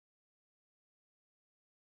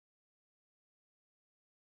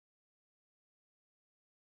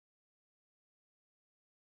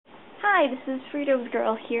Hi, this is Fritos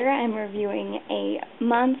Girl here. I'm reviewing a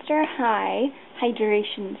Monster High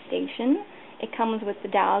hydration station. It comes with the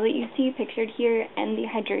doll that you see pictured here and the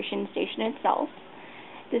hydration station itself.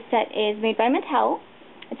 This set is made by Mattel.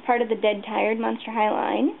 It's part of the Dead Tired Monster High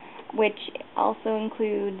line, which also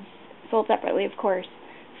includes, sold separately of course,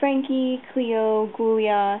 Frankie, Cleo,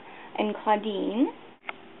 Ghoulia, and Claudine.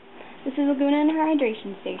 This is Laguna and her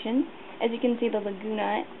hydration station. As you can see, the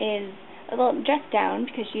Laguna is a little dressed down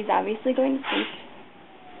because she's obviously going to sleep.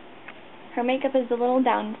 Her makeup is a little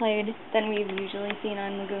downplayed than we've usually seen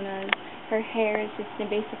on Lagunas. Her hair is just a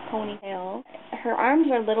basic ponytail. Her arms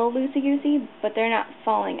are a little loosey-goosey, but they're not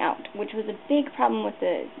falling out, which was a big problem with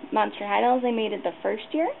the Monster High dolls they made it the first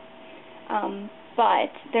year.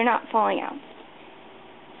 But they're not falling out.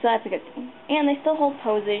 So that's a good thing. And they still hold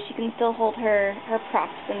poses. She can still hold her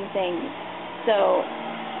props and things. So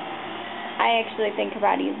I actually think her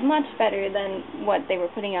body is much better than what they were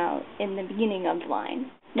putting out in the beginning of the line.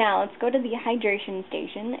 Now, let's go to the hydration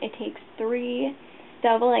station. It takes 3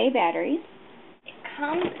 AA batteries. It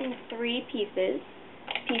comes in 3 pieces.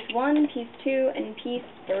 Piece 1, piece 2, and piece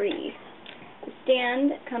 3. The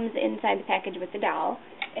stand comes inside the package with the doll.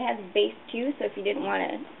 It has a base too, so if you didn't want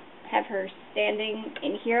to have her standing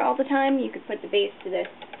in here all the time, you could put the base to this.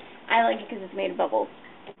 I like it because it's made of bubbles.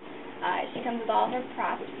 She comes with all of her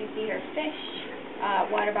props. You see her fish,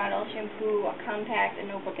 water bottle, shampoo, a compact, a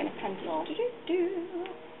notebook, and a pencil.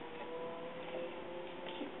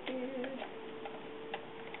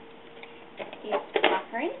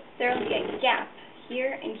 There will be a gap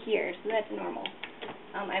here and here, so that's normal.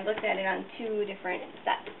 I've looked at it on 2 different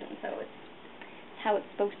sets, and so it's how it's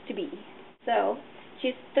supposed to be. So, she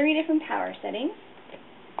has 3 different power settings.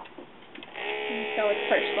 So it's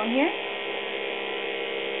first one here.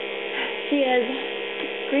 She has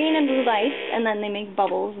green and blue lights, and then they make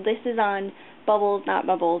bubbles. This is on bubbles, not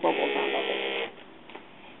bubbles, bubbles, not bubbles.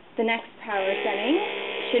 The next power setting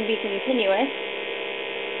should be continuous.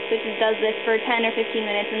 So it does this for 10 or 15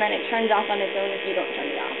 minutes, and then it turns off on its own if you don't turn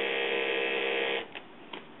it off.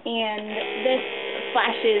 And this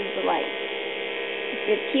flashes the light.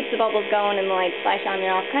 It keeps the bubbles going and the lights flash on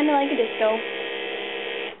and off, kind of like a disco.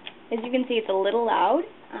 As you can see, it's a little loud.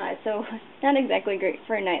 So not exactly great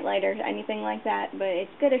for a nightlight or anything like that, but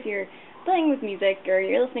it's good if you're playing with music or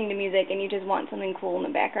you're listening to music and you just want something cool in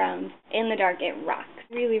the background. In the dark, it rocks.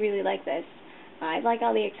 Really, really like this. I like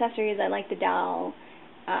all the accessories. I like the doll.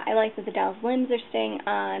 I like that the doll's limbs are staying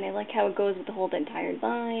on. I like how it goes with the whole entire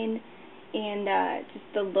line. And just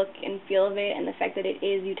the look and feel of it and the fact that it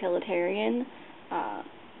is utilitarian,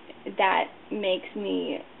 that makes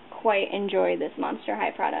me quite enjoy this Monster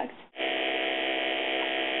High product.